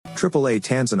AAA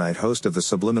Tanzanite, host of the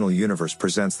Subliminal Universe,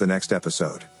 presents the next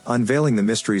episode, Unveiling the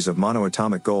Mysteries of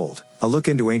Monoatomic Gold, a look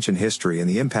into ancient history and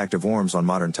the impact of worms on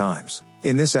modern times.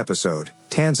 In this episode,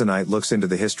 Tanzanite looks into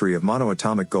the history of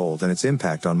monoatomic gold and its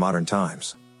impact on modern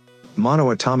times.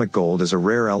 Monoatomic gold is a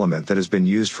rare element that has been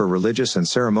used for religious and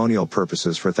ceremonial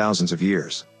purposes for thousands of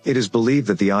years. It is believed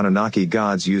that the Anunnaki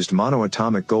gods used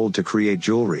monoatomic gold to create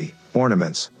jewelry,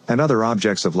 ornaments, and other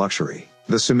objects of luxury.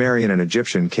 The Sumerian and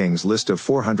Egyptian kings list of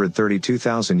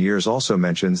 432,000 years also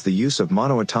mentions the use of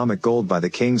monoatomic gold by the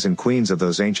kings and queens of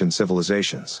those ancient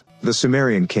civilizations. The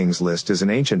Sumerian kings list is an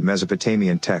ancient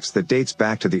Mesopotamian text that dates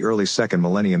back to the early 2nd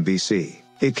millennium BC.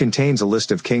 It contains a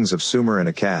list of kings of Sumer and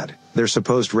Akkad, their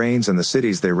supposed reigns and the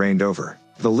cities they reigned over.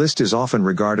 The list is often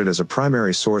regarded as a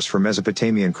primary source for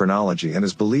Mesopotamian chronology and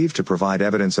is believed to provide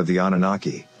evidence of the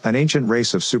Anunnaki, an ancient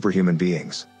race of superhuman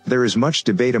beings. There is much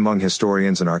debate among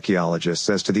historians and archaeologists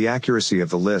as to the accuracy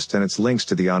of the list and its links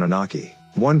to the Anunnaki.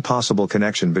 One possible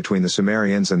connection between the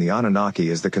Sumerians and the Anunnaki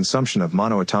is the consumption of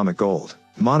monoatomic gold.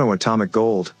 Monoatomic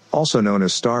gold, also known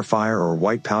as starfire or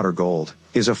white powder gold,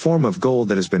 is a form of gold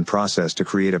that has been processed to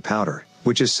create a powder,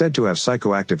 which is said to have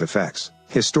psychoactive effects.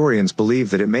 Historians believe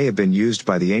that it may have been used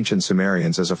by the ancient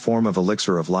Sumerians as a form of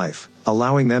elixir of life,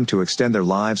 allowing them to extend their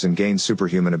lives and gain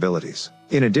superhuman abilities.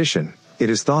 In addition, it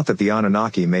is thought that the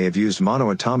Anunnaki may have used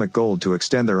monoatomic gold to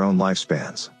extend their own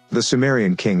lifespans. The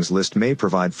Sumerian kings list may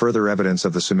provide further evidence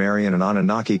of the Sumerian and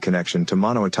Anunnaki connection to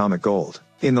monoatomic gold.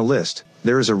 In the list,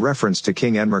 there is a reference to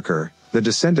King Enmerkar, the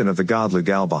descendant of the god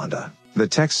Lugalbanda. The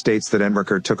text states that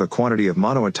Enmerkar took a quantity of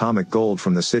monoatomic gold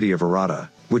from the city of Arata,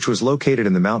 which was located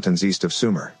in the mountains east of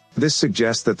Sumer. This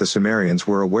suggests that the Sumerians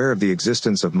were aware of the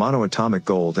existence of monoatomic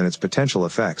gold and its potential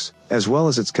effects, as well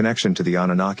as its connection to the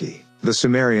Anunnaki. The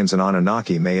Sumerians and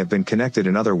Anunnaki may have been connected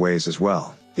in other ways as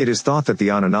well. It is thought that the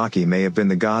Anunnaki may have been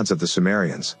the gods of the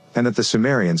Sumerians, and that the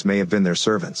Sumerians may have been their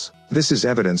servants. This is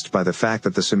evidenced by the fact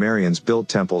that the Sumerians built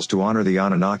temples to honor the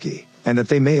Anunnaki, and that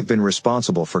they may have been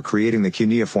responsible for creating the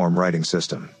cuneiform writing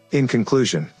system. In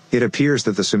conclusion, it appears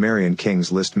that the Sumerian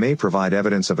kings list may provide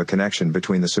evidence of a connection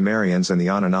between the Sumerians and the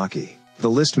Anunnaki. The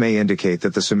list may indicate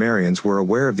that the Sumerians were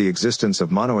aware of the existence of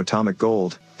monoatomic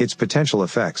gold, its potential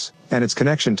effects, and its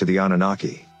connection to the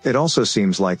Anunnaki. It also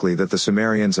seems likely that the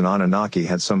Sumerians and Anunnaki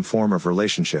had some form of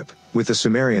relationship, with the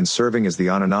Sumerians serving as the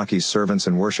Anunnaki's servants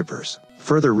and worshippers.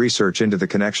 Further research into the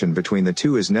connection between the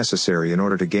two is necessary in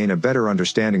order to gain a better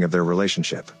understanding of their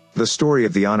relationship. The story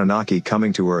of the Anunnaki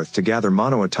coming to Earth to gather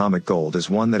monoatomic gold is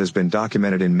one that has been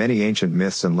documented in many ancient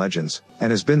myths and legends, and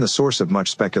has been the source of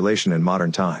much speculation in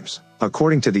modern times.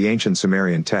 According to the ancient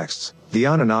Sumerian texts, the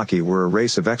Anunnaki were a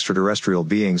race of extraterrestrial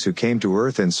beings who came to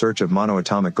Earth in search of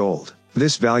monoatomic gold.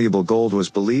 This valuable gold was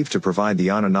believed to provide the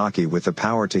Anunnaki with the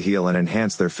power to heal and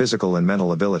enhance their physical and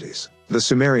mental abilities. The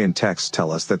Sumerian texts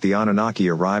tell us that the Anunnaki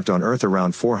arrived on Earth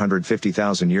around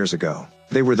 450,000 years ago.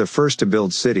 They were the first to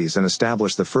build cities and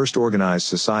establish the first organized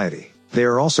society. They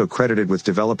are also credited with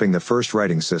developing the first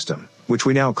writing system, which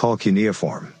we now call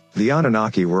cuneiform. The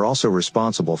Anunnaki were also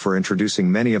responsible for introducing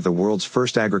many of the world's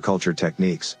first agriculture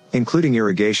techniques, including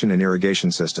irrigation and irrigation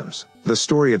systems. The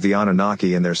story of the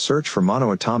Anunnaki and their search for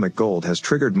monoatomic gold has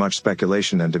triggered much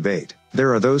speculation and debate.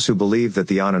 There are those who believe that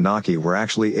the Anunnaki were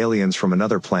actually aliens from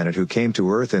another planet who came to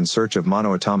Earth in search of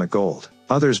monoatomic gold.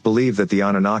 Others believe that the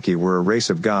Anunnaki were a race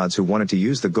of gods who wanted to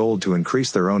use the gold to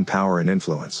increase their own power and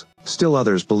influence. Still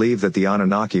others believe that the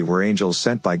Anunnaki were angels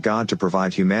sent by God to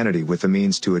provide humanity with the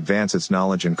means to advance its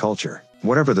knowledge and culture.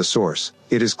 Whatever the source,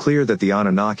 it is clear that the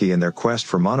Anunnaki and their quest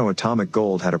for monoatomic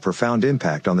gold had a profound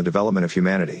impact on the development of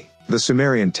humanity. The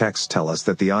Sumerian texts tell us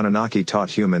that the Anunnaki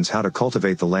taught humans how to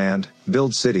cultivate the land,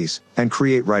 build cities, and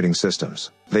create writing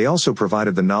systems. They also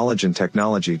provided the knowledge and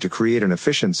technology to create an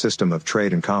efficient system of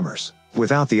trade and commerce.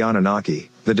 Without the Anunnaki,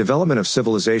 the development of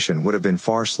civilization would have been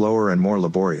far slower and more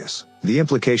laborious. The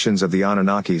implications of the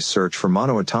Anunnaki's search for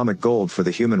monoatomic gold for the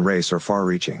human race are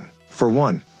far-reaching. For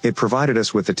one, it provided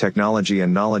us with the technology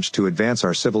and knowledge to advance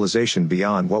our civilization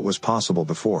beyond what was possible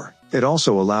before. It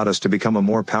also allowed us to become a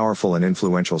more powerful and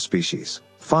influential species.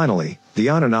 Finally, the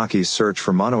Anunnaki's search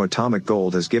for monoatomic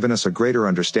gold has given us a greater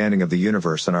understanding of the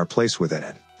universe and our place within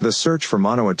it. The search for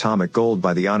monoatomic gold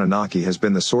by the Anunnaki has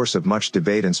been the source of much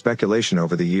debate and speculation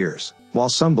over the years. While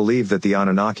some believe that the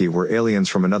Anunnaki were aliens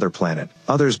from another planet,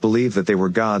 others believe that they were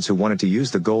gods who wanted to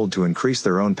use the gold to increase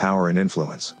their own power and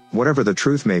influence. Whatever the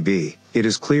truth may be, it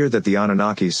is clear that the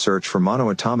Anunnaki's search for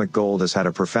monoatomic gold has had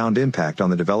a profound impact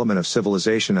on the development of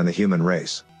civilization and the human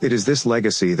race. It is this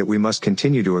legacy that we must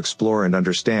continue to explore and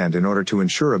understand in order to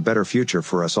ensure a better future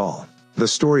for us all. The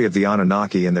story of the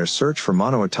Anunnaki and their search for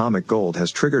monoatomic gold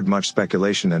has triggered much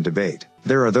speculation and debate.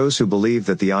 There are those who believe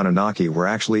that the Anunnaki were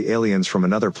actually aliens from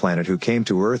another planet who came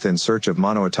to Earth in search of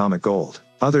monoatomic gold.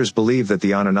 Others believe that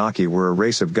the Anunnaki were a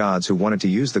race of gods who wanted to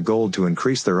use the gold to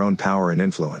increase their own power and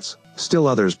influence. Still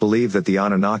others believe that the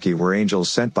Anunnaki were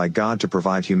angels sent by God to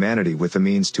provide humanity with the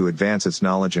means to advance its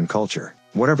knowledge and culture.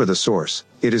 Whatever the source,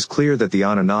 it is clear that the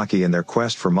Anunnaki and their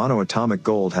quest for monoatomic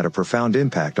gold had a profound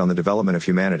impact on the development of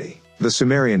humanity. The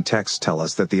Sumerian texts tell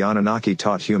us that the Anunnaki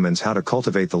taught humans how to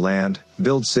cultivate the land,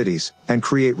 build cities, and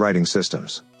create writing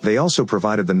systems. They also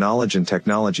provided the knowledge and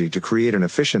technology to create an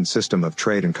efficient system of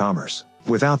trade and commerce.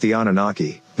 Without the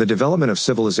Anunnaki, the development of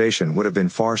civilization would have been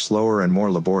far slower and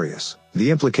more laborious.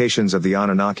 The implications of the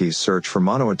Anunnaki's search for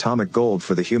monoatomic gold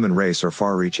for the human race are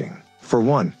far-reaching. For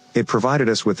one, it provided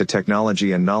us with the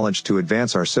technology and knowledge to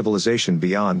advance our civilization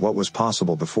beyond what was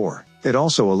possible before. It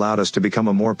also allowed us to become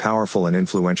a more powerful and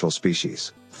influential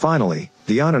species. Finally,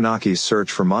 the Anunnaki's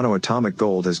search for monoatomic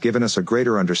gold has given us a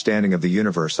greater understanding of the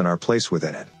universe and our place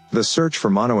within it. The search for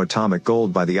monoatomic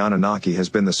gold by the Anunnaki has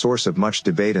been the source of much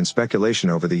debate and speculation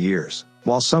over the years.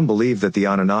 While some believe that the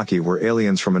Anunnaki were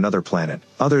aliens from another planet,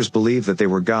 others believe that they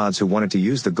were gods who wanted to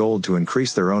use the gold to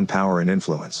increase their own power and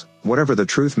influence. Whatever the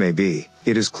truth may be,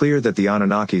 it is clear that the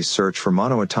Anunnaki's search for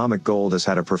monoatomic gold has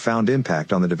had a profound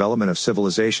impact on the development of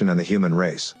civilization and the human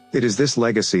race. It is this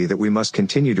legacy that we must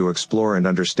continue to explore and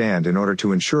understand in order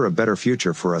to ensure a better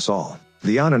future for us all.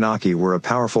 The Anunnaki were a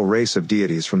powerful race of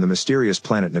deities from the mysterious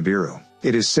planet Nibiru.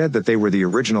 It is said that they were the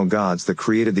original gods that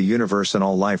created the universe and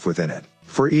all life within it.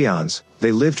 For eons,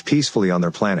 they lived peacefully on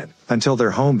their planet, until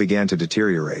their home began to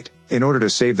deteriorate. In order to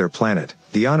save their planet,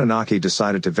 the Anunnaki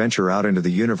decided to venture out into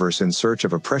the universe in search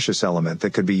of a precious element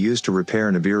that could be used to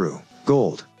repair Nibiru: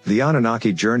 gold. The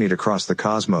Anunnaki journeyed across the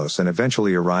cosmos and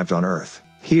eventually arrived on Earth.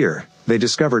 Here, they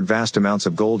discovered vast amounts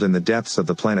of gold in the depths of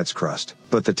the planet's crust,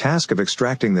 but the task of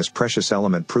extracting this precious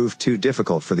element proved too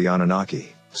difficult for the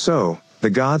Anunnaki. So, the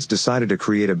gods decided to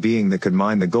create a being that could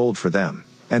mine the gold for them,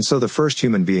 and so the first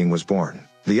human being was born.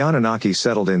 The Anunnaki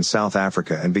settled in South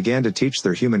Africa and began to teach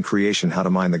their human creation how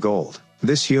to mine the gold.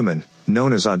 This human,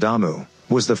 known as Adamu,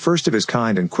 was the first of his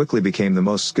kind and quickly became the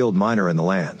most skilled miner in the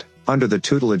land. Under the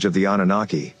tutelage of the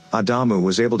Anunnaki, Adamu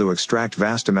was able to extract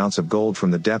vast amounts of gold from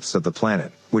the depths of the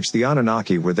planet, which the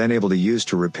Anunnaki were then able to use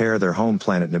to repair their home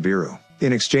planet Nibiru.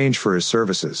 In exchange for his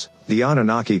services, the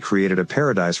Anunnaki created a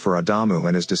paradise for Adamu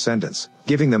and his descendants,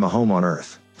 giving them a home on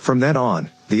Earth. From then on,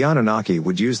 the Anunnaki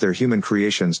would use their human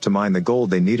creations to mine the gold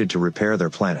they needed to repair their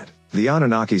planet. The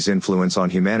Anunnaki's influence on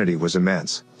humanity was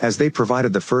immense, as they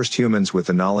provided the first humans with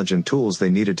the knowledge and tools they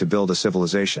needed to build a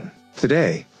civilization.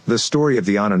 Today, the story of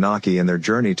the Anunnaki and their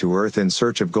journey to Earth in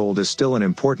search of gold is still an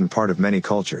important part of many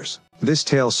cultures. This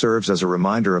tale serves as a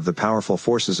reminder of the powerful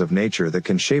forces of nature that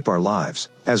can shape our lives,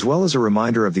 as well as a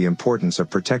reminder of the importance of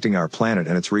protecting our planet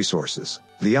and its resources.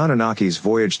 The Anunnaki's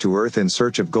voyage to Earth in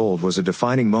search of gold was a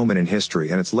defining moment in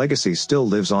history, and its legacy still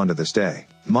lives on to this day.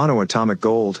 Monoatomic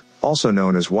gold, also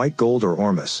known as white gold or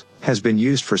ormus, has been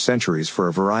used for centuries for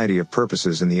a variety of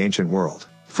purposes in the ancient world.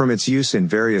 From its use in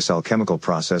various alchemical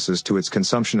processes to its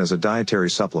consumption as a dietary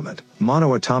supplement,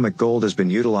 monoatomic gold has been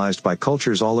utilized by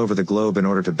cultures all over the globe in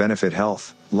order to benefit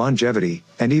health, longevity,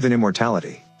 and even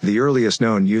immortality. The earliest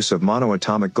known use of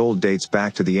monoatomic gold dates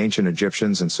back to the ancient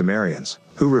Egyptians and Sumerians,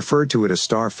 who referred to it as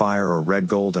star fire or red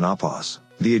gold and apos.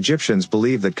 The Egyptians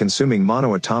believed that consuming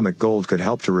monoatomic gold could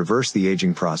help to reverse the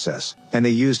aging process, and they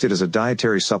used it as a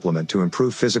dietary supplement to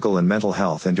improve physical and mental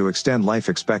health and to extend life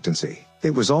expectancy.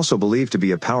 It was also believed to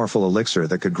be a powerful elixir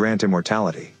that could grant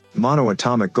immortality.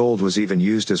 Monoatomic gold was even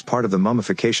used as part of the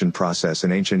mummification process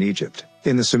in ancient Egypt.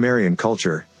 In the Sumerian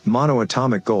culture,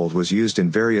 monoatomic gold was used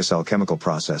in various alchemical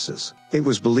processes. It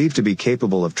was believed to be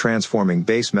capable of transforming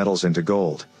base metals into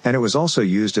gold, and it was also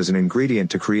used as an ingredient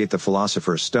to create the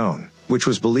Philosopher's Stone, which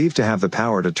was believed to have the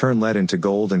power to turn lead into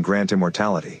gold and grant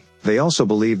immortality. They also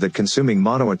believed that consuming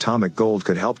monoatomic gold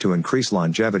could help to increase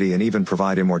longevity and even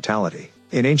provide immortality.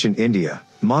 In ancient India,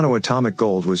 monoatomic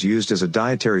gold was used as a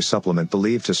dietary supplement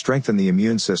believed to strengthen the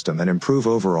immune system and improve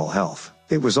overall health.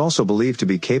 It was also believed to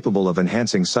be capable of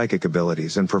enhancing psychic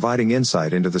abilities and providing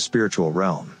insight into the spiritual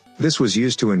realm. This was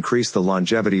used to increase the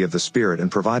longevity of the spirit and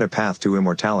provide a path to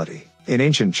immortality. In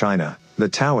ancient China, the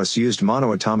Taoists used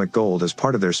monoatomic gold as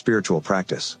part of their spiritual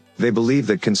practice. They believed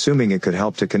that consuming it could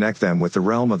help to connect them with the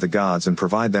realm of the gods and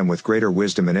provide them with greater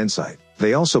wisdom and insight.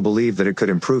 They also believed that it could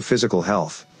improve physical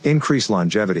health, increase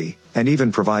longevity, and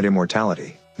even provide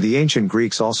immortality. The ancient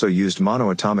Greeks also used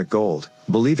monoatomic gold,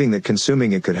 believing that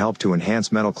consuming it could help to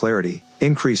enhance mental clarity,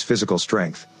 increase physical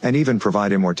strength, and even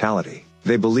provide immortality.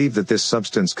 They believed that this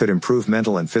substance could improve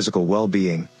mental and physical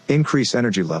well-being, increase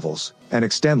energy levels, and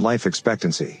extend life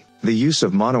expectancy. The use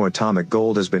of monoatomic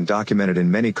gold has been documented in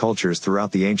many cultures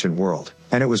throughout the ancient world,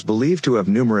 and it was believed to have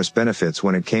numerous benefits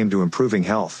when it came to improving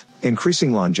health,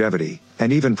 increasing longevity,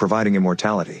 and even providing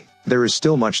immortality. There is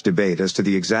still much debate as to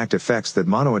the exact effects that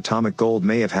monoatomic gold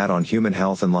may have had on human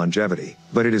health and longevity,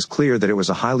 but it is clear that it was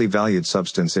a highly valued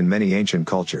substance in many ancient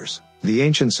cultures. The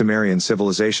ancient Sumerian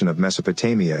civilization of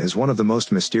Mesopotamia is one of the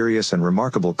most mysterious and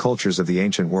remarkable cultures of the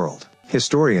ancient world.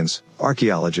 Historians,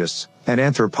 archaeologists, and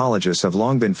anthropologists have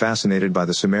long been fascinated by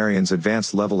the Sumerians'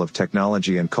 advanced level of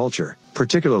technology and culture,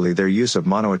 particularly their use of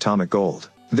monoatomic gold.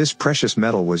 This precious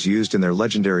metal was used in their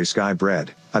legendary sky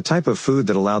bread, a type of food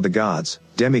that allowed the gods,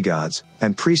 demigods,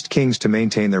 and priest kings to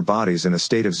maintain their bodies in a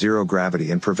state of zero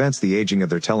gravity and prevents the aging of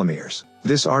their telomeres.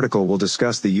 This article will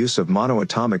discuss the use of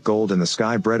monoatomic gold in the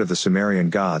sky bread of the Sumerian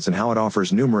gods and how it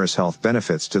offers numerous health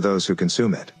benefits to those who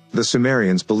consume it. The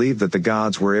Sumerians believed that the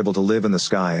gods were able to live in the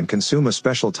sky and consume a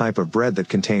special type of bread that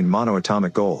contained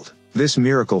monoatomic gold. This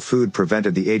miracle food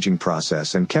prevented the aging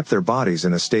process and kept their bodies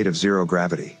in a state of zero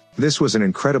gravity. This was an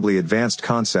incredibly advanced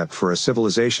concept for a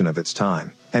civilization of its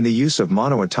time, and the use of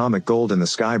monoatomic gold in the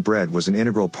sky bread was an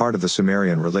integral part of the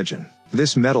Sumerian religion.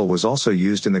 This metal was also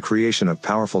used in the creation of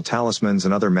powerful talismans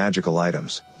and other magical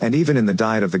items, and even in the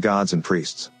diet of the gods and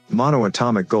priests.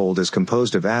 Monoatomic gold is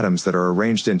composed of atoms that are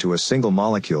arranged into a single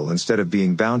molecule instead of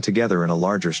being bound together in a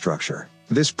larger structure.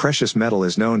 This precious metal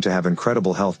is known to have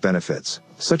incredible health benefits,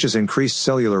 such as increased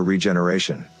cellular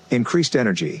regeneration, increased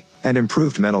energy, and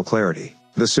improved mental clarity.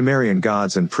 The Sumerian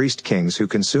gods and priest kings who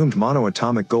consumed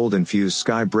monoatomic gold-infused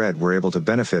sky bread were able to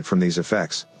benefit from these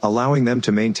effects, allowing them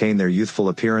to maintain their youthful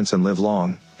appearance and live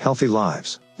long, healthy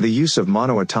lives. The use of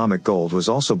monoatomic gold was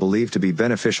also believed to be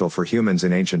beneficial for humans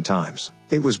in ancient times.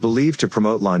 It was believed to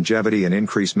promote longevity and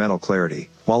increase mental clarity,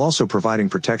 while also providing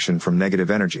protection from negative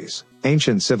energies.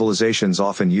 Ancient civilizations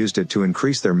often used it to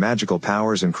increase their magical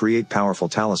powers and create powerful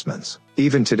talismans.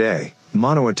 Even today,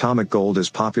 monoatomic gold is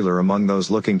popular among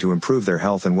those looking to improve their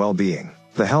health and well-being.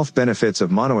 The health benefits of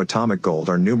monoatomic gold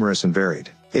are numerous and varied.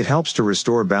 It helps to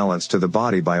restore balance to the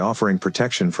body by offering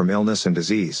protection from illness and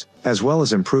disease, as well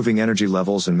as improving energy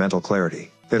levels and mental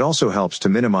clarity. It also helps to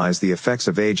minimize the effects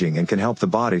of aging and can help the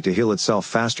body to heal itself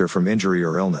faster from injury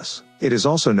or illness. It is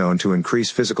also known to increase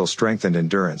physical strength and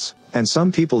endurance, and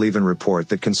some people even report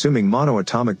that consuming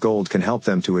monoatomic gold can help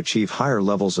them to achieve higher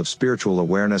levels of spiritual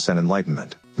awareness and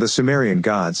enlightenment. The Sumerian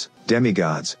gods,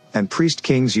 demigods, and priest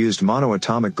kings used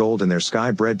monoatomic gold in their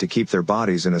sky bread to keep their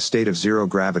bodies in a state of zero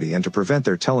gravity and to prevent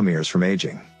their telomeres from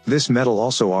aging. This metal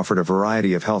also offered a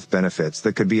variety of health benefits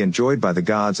that could be enjoyed by the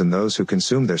gods and those who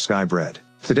consumed their sky bread.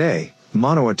 Today,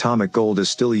 monoatomic gold is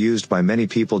still used by many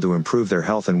people to improve their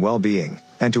health and well-being,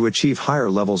 and to achieve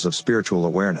higher levels of spiritual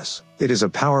awareness. It is a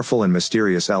powerful and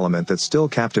mysterious element that still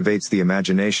captivates the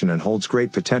imagination and holds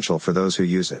great potential for those who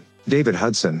use it. David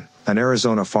Hudson, an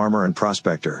Arizona farmer and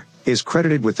prospector, is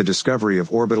credited with the discovery of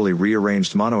orbitally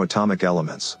rearranged monoatomic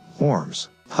elements, ORMs.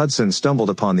 Hudson stumbled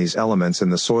upon these elements in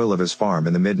the soil of his farm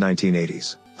in the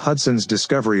mid-1980s. Hudson's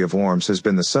discovery of ORMs has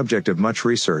been the subject of much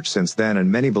research since then,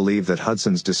 and many believe that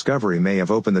Hudson's discovery may have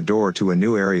opened the door to a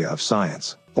new area of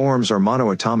science. ORMs are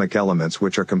monoatomic elements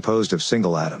which are composed of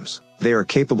single atoms. They are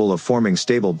capable of forming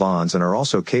stable bonds and are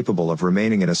also capable of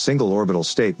remaining in a single orbital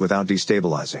state without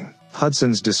destabilizing.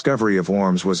 Hudson's discovery of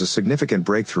ORMs was a significant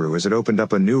breakthrough as it opened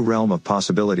up a new realm of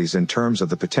possibilities in terms of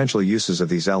the potential uses of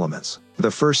these elements.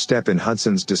 The first step in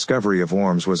Hudson's discovery of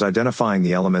ORMs was identifying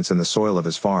the elements in the soil of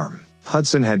his farm.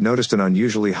 Hudson had noticed an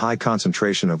unusually high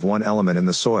concentration of one element in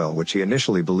the soil which he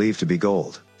initially believed to be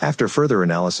gold. After further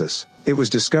analysis, it was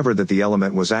discovered that the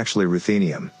element was actually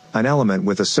ruthenium, an element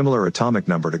with a similar atomic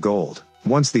number to gold.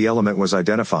 Once the element was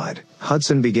identified,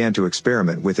 Hudson began to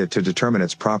experiment with it to determine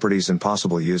its properties and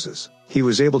possible uses. He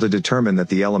was able to determine that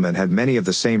the element had many of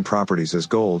the same properties as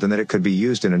gold and that it could be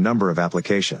used in a number of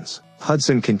applications.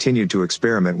 Hudson continued to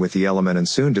experiment with the element and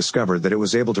soon discovered that it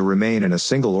was able to remain in a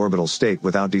single orbital state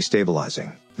without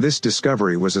destabilizing. This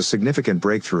discovery was a significant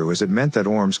breakthrough as it meant that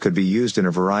ORMs could be used in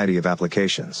a variety of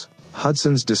applications.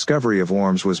 Hudson's discovery of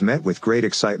ORMs was met with great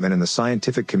excitement in the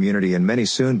scientific community, and many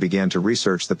soon began to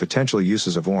research the potential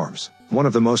uses of ORMs. One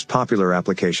of the most popular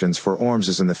applications for ORMs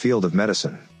is in the field of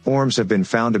medicine. ORMs have been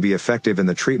found to be effective in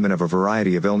the treatment of a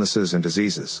variety of illnesses and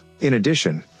diseases. In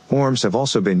addition, ORMs have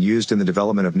also been used in the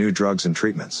development of new drugs and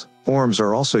treatments. ORMs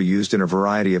are also used in a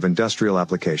variety of industrial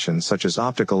applications such as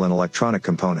optical and electronic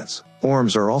components.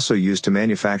 ORMs are also used to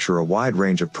manufacture a wide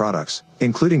range of products,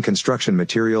 including construction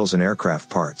materials and aircraft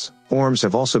parts. Orms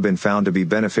have also been found to be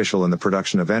beneficial in the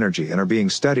production of energy and are being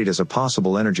studied as a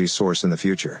possible energy source in the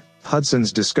future.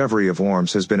 Hudson's discovery of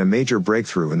orms has been a major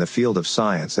breakthrough in the field of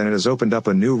science, and it has opened up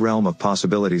a new realm of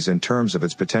possibilities in terms of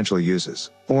its potential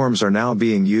uses. Orms are now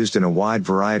being used in a wide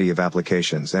variety of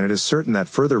applications, and it is certain that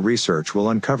further research will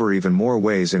uncover even more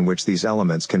ways in which these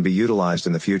elements can be utilized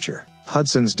in the future.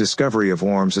 Hudson's discovery of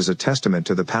orms is a testament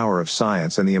to the power of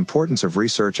science and the importance of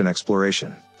research and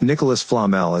exploration. Nicholas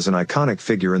Flamel is an iconic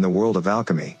figure in the world of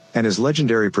alchemy, and his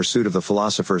legendary pursuit of the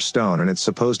Philosopher's Stone and its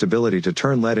supposed ability to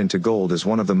turn lead into gold is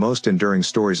one of the most enduring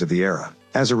stories of the era.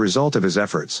 As a result of his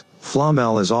efforts,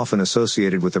 Flamel is often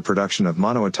associated with the production of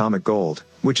monoatomic gold,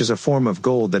 which is a form of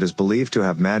gold that is believed to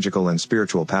have magical and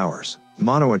spiritual powers.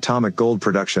 Monoatomic gold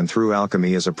production through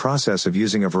alchemy is a process of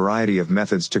using a variety of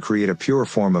methods to create a pure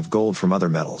form of gold from other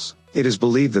metals. It is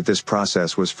believed that this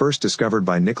process was first discovered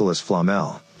by Nicholas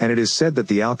Flamel, and it is said that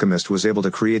the alchemist was able to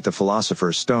create the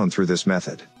Philosopher's Stone through this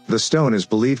method. The stone is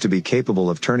believed to be capable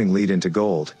of turning lead into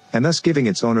gold, and thus giving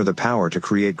its owner the power to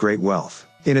create great wealth.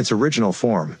 In its original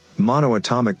form,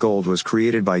 monoatomic gold was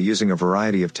created by using a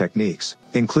variety of techniques,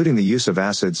 including the use of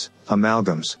acids,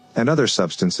 amalgams, and other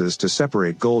substances to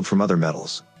separate gold from other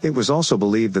metals. It was also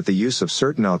believed that the use of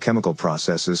certain alchemical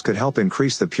processes could help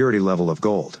increase the purity level of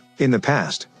gold. In the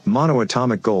past,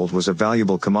 monoatomic gold was a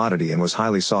valuable commodity and was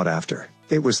highly sought after.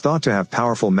 It was thought to have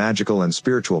powerful magical and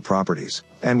spiritual properties,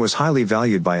 and was highly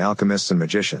valued by alchemists and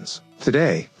magicians.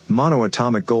 Today,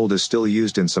 monoatomic gold is still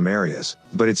used in some areas,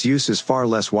 but its use is far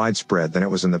less widespread than it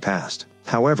was in the past.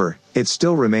 However, it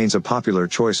still remains a popular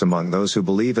choice among those who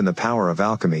believe in the power of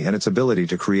alchemy and its ability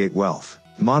to create wealth.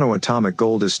 Monoatomic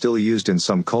gold is still used in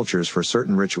some cultures for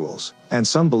certain rituals, and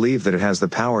some believe that it has the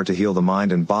power to heal the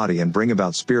mind and body and bring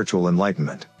about spiritual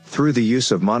enlightenment. Through the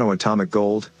use of monoatomic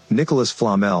gold, Nicholas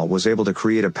Flamel was able to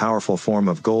create a powerful form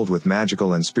of gold with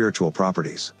magical and spiritual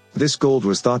properties. This gold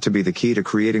was thought to be the key to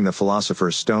creating the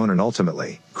Philosopher's Stone and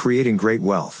ultimately, creating great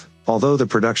wealth. Although the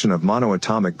production of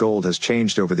monoatomic gold has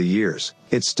changed over the years,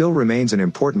 it still remains an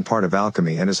important part of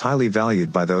alchemy and is highly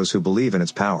valued by those who believe in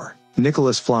its power.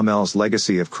 Nicholas Flamel's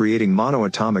legacy of creating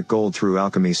monoatomic gold through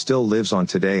alchemy still lives on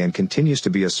today and continues to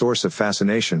be a source of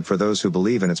fascination for those who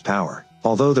believe in its power.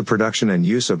 Although the production and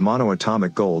use of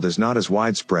monoatomic gold is not as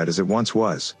widespread as it once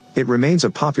was, it remains a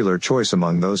popular choice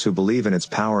among those who believe in its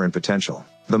power and potential.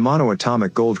 The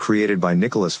monoatomic gold created by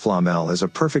Nicholas Flamel is a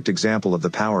perfect example of the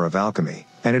power of alchemy,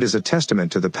 and it is a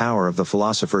testament to the power of the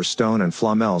Philosopher's Stone and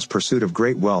Flamel's pursuit of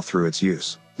great wealth through its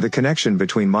use. The connection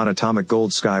between monatomic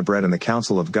gold sky bread and the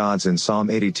Council of Gods in Psalm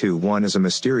 82:1 is a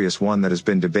mysterious one that has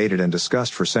been debated and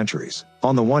discussed for centuries.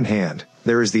 On the one hand,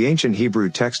 there is the ancient Hebrew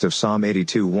text of Psalm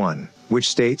 82:1, which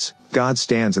states, "God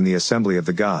stands in the assembly of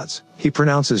the gods, he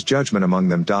pronounces judgment among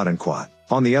them." And quote.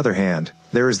 On the other hand,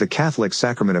 there is the Catholic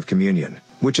sacrament of communion,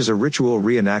 which is a ritual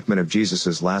reenactment of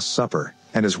Jesus' Last Supper,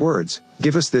 and his words,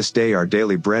 "Give us this day our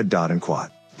daily bread." And quote.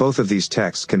 Both of these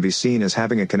texts can be seen as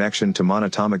having a connection to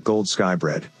monatomic gold sky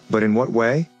bread, but in what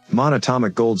way?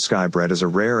 Monatomic gold sky bread is a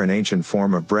rare and ancient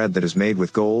form of bread that is made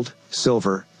with gold,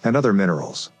 silver, and other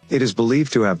minerals. It is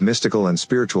believed to have mystical and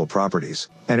spiritual properties,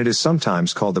 and it is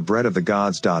sometimes called the bread of the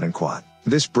gods. And quote.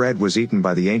 This bread was eaten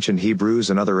by the ancient Hebrews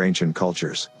and other ancient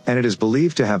cultures, and it is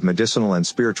believed to have medicinal and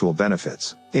spiritual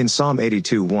benefits. In Psalm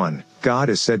 82:1, God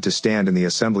is said to stand in the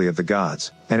assembly of the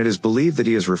gods, and it is believed that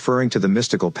he is referring to the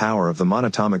mystical power of the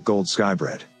monatomic gold sky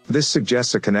bread. This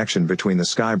suggests a connection between the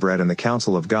sky bread and the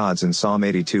Council of Gods in Psalm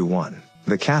 82:1.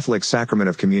 The Catholic sacrament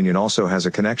of communion also has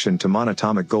a connection to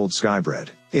monatomic gold sky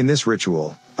bread. In this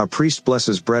ritual, a priest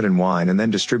blesses bread and wine and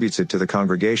then distributes it to the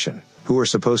congregation, who are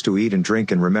supposed to eat and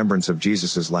drink in remembrance of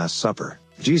Jesus' Last Supper.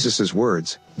 Jesus'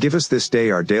 words, "Give us this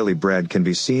day our daily bread," can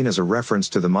be seen as a reference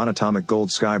to the monatomic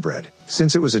gold sky bread,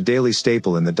 since it was a daily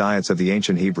staple in the diets of the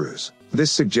ancient Hebrews.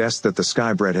 This suggests that the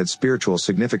sky bread had spiritual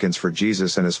significance for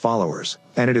Jesus and his followers,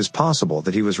 and it is possible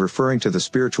that he was referring to the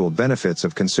spiritual benefits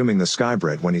of consuming the sky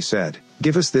bread when he said,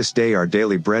 "Give us this day our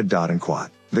daily bread." And quote.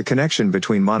 The connection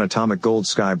between monatomic gold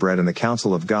sky bread and the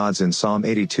Council of Gods in Psalm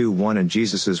 82:1 and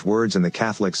Jesus' words in the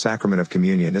Catholic sacrament of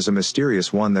communion is a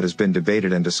mysterious one that has been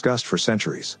debated and discussed for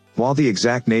centuries. While the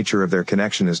exact nature of their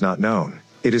connection is not known,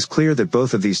 it is clear that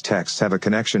both of these texts have a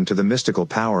connection to the mystical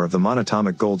power of the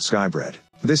monatomic gold sky bread.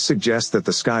 This suggests that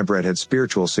the sky bread had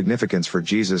spiritual significance for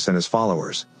Jesus and his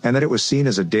followers, and that it was seen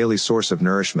as a daily source of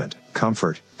nourishment,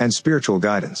 comfort, and spiritual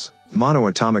guidance.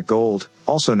 Monoatomic gold,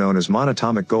 also known as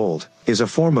monatomic gold, is a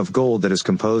form of gold that is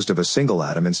composed of a single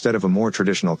atom instead of a more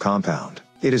traditional compound.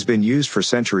 It has been used for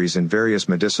centuries in various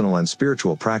medicinal and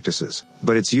spiritual practices,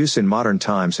 but its use in modern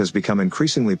times has become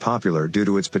increasingly popular due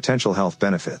to its potential health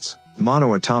benefits.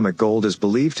 Monoatomic gold is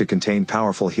believed to contain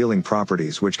powerful healing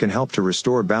properties which can help to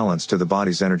restore balance to the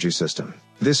body's energy system.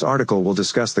 This article will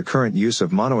discuss the current use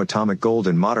of monoatomic gold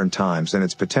in modern times and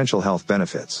its potential health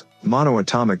benefits.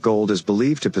 Monoatomic gold is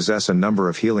believed to possess a number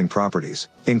of healing properties,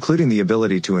 including the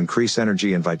ability to increase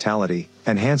energy and vitality,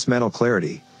 enhance mental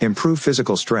clarity, improve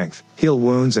physical strength, heal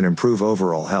wounds and improve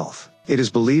overall health. It is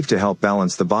believed to help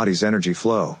balance the body's energy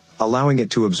flow, allowing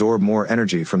it to absorb more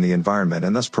energy from the environment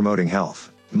and thus promoting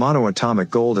health. Monoatomic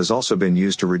gold has also been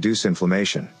used to reduce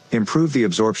inflammation, improve the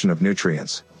absorption of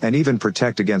nutrients, and even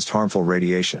protect against harmful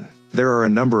radiation. There are a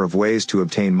number of ways to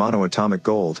obtain monoatomic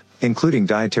gold, including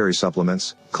dietary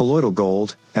supplements, colloidal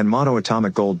gold, and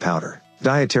monoatomic gold powder.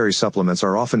 Dietary supplements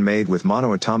are often made with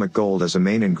monoatomic gold as a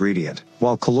main ingredient,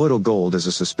 while colloidal gold is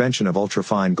a suspension of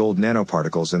ultrafine gold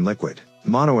nanoparticles in liquid.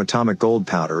 Monoatomic gold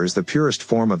powder is the purest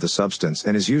form of the substance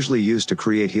and is usually used to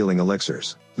create healing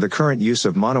elixirs. The current use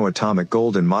of monoatomic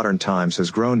gold in modern times has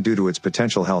grown due to its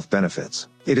potential health benefits.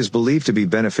 It is believed to be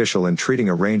beneficial in treating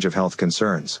a range of health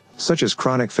concerns, such as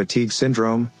chronic fatigue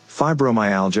syndrome,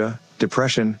 fibromyalgia,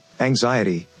 depression,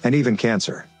 anxiety, and even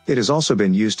cancer. It has also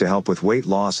been used to help with weight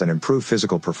loss and improve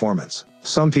physical performance.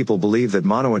 Some people believe that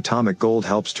monoatomic gold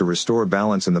helps to restore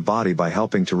balance in the body by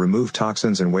helping to remove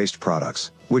toxins and waste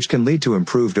products, which can lead to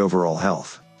improved overall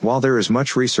health. While there is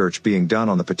much research being done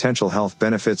on the potential health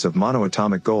benefits of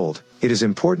monoatomic gold, it is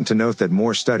important to note that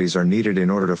more studies are needed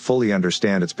in order to fully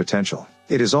understand its potential.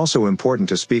 It is also important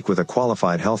to speak with a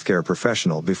qualified healthcare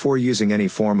professional before using any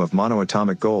form of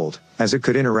monoatomic gold, as it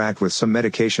could interact with some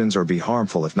medications or be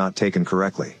harmful if not taken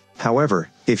correctly. However,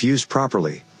 if used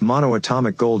properly,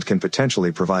 monoatomic gold can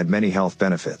potentially provide many health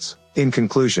benefits. In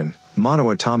conclusion,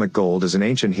 monoatomic gold is an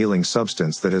ancient healing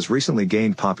substance that has recently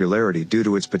gained popularity due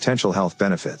to its potential health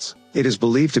benefits. It is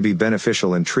believed to be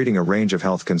beneficial in treating a range of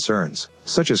health concerns,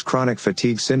 such as chronic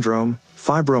fatigue syndrome,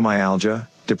 fibromyalgia,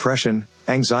 depression,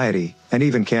 anxiety, and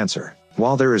even cancer.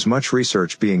 While there is much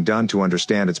research being done to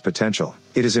understand its potential,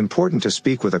 it is important to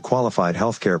speak with a qualified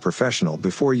healthcare professional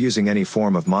before using any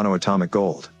form of monoatomic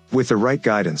gold. With the right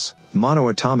guidance,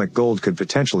 monoatomic gold could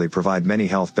potentially provide many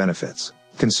health benefits.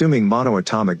 Consuming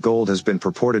monoatomic gold has been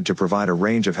purported to provide a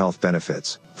range of health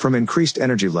benefits, from increased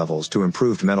energy levels to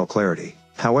improved mental clarity.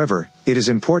 However, it is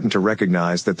important to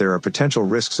recognize that there are potential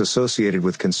risks associated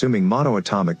with consuming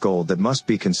monoatomic gold that must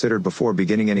be considered before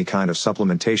beginning any kind of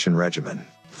supplementation regimen.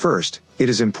 First, it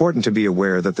is important to be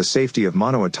aware that the safety of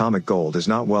monoatomic gold is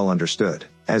not well understood.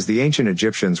 As the ancient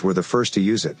Egyptians were the first to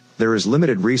use it, there is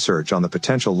limited research on the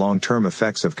potential long-term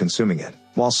effects of consuming it.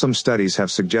 While some studies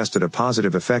have suggested a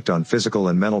positive effect on physical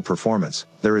and mental performance,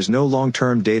 there is no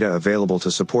long-term data available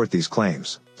to support these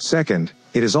claims. Second,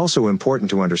 it is also important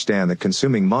to understand that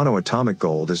consuming monoatomic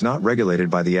gold is not regulated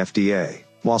by the FDA.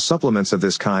 While supplements of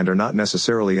this kind are not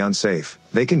necessarily unsafe,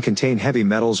 they can contain heavy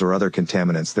metals or other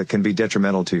contaminants that can be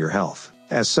detrimental to your health.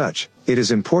 As such, it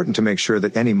is important to make sure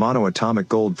that any monoatomic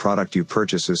gold product you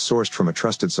purchase is sourced from a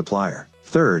trusted supplier.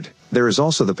 Third, there is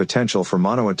also the potential for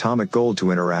monoatomic gold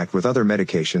to interact with other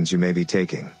medications you may be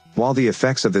taking. While the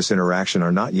effects of this interaction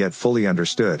are not yet fully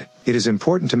understood, it is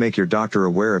important to make your doctor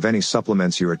aware of any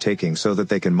supplements you are taking so that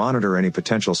they can monitor any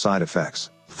potential side effects.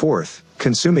 Fourth,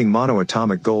 consuming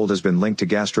monoatomic gold has been linked to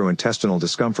gastrointestinal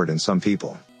discomfort in some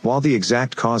people. While the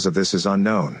exact cause of this is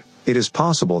unknown, it is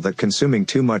possible that consuming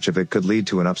too much of it could lead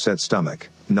to an upset stomach,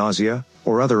 nausea,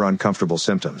 or other uncomfortable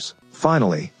symptoms.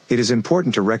 Finally, it is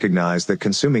important to recognize that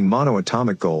consuming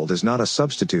monoatomic gold is not a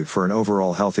substitute for an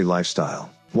overall healthy lifestyle.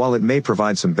 While it may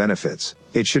provide some benefits,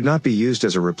 it should not be used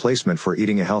as a replacement for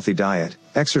eating a healthy diet,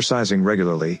 exercising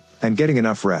regularly, and getting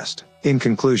enough rest. In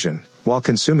conclusion, while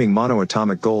consuming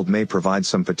monoatomic gold may provide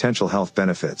some potential health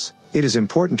benefits, it is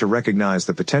important to recognize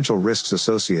the potential risks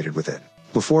associated with it.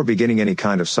 Before beginning any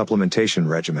kind of supplementation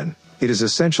regimen, it is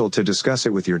essential to discuss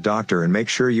it with your doctor and make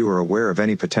sure you are aware of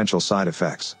any potential side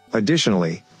effects.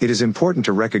 Additionally, it is important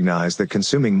to recognize that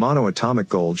consuming monoatomic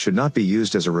gold should not be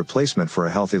used as a replacement for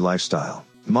a healthy lifestyle.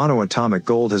 Monoatomic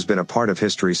gold has been a part of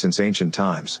history since ancient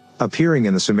times, appearing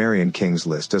in the Sumerian kings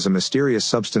list as a mysterious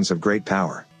substance of great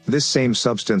power. This same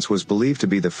substance was believed to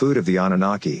be the food of the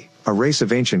Anunnaki, a race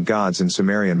of ancient gods in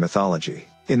Sumerian mythology.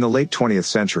 In the late 20th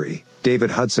century, David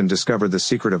Hudson discovered the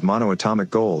secret of monoatomic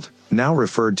gold, now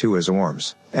referred to as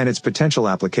ORMS, and its potential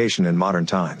application in modern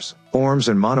times. ORMS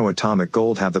and monoatomic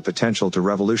gold have the potential to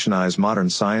revolutionize modern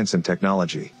science and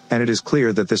technology, and it is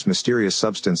clear that this mysterious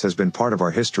substance has been part of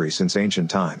our history since ancient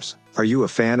times. Are you a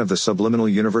fan of the Subliminal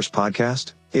Universe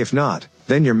podcast? If not,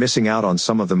 then you're missing out on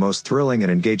some of the most thrilling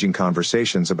and engaging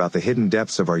conversations about the hidden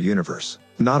depths of our universe.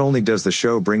 Not only does the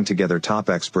show bring together top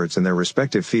experts in their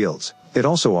respective fields, it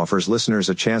also offers listeners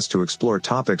a chance to explore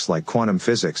topics like quantum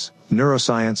physics,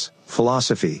 neuroscience,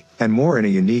 philosophy, and more in a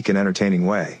unique and entertaining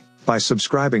way. By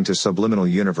subscribing to Subliminal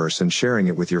Universe and sharing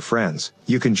it with your friends,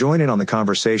 you can join in on the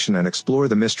conversation and explore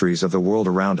the mysteries of the world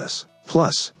around us.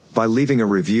 Plus, by leaving a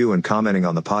review and commenting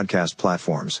on the podcast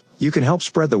platforms, you can help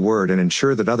spread the word and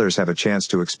ensure that others have a chance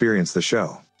to experience the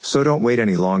show. So don't wait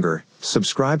any longer,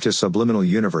 subscribe to Subliminal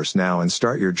Universe now and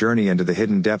start your journey into the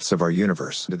hidden depths of our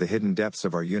universe.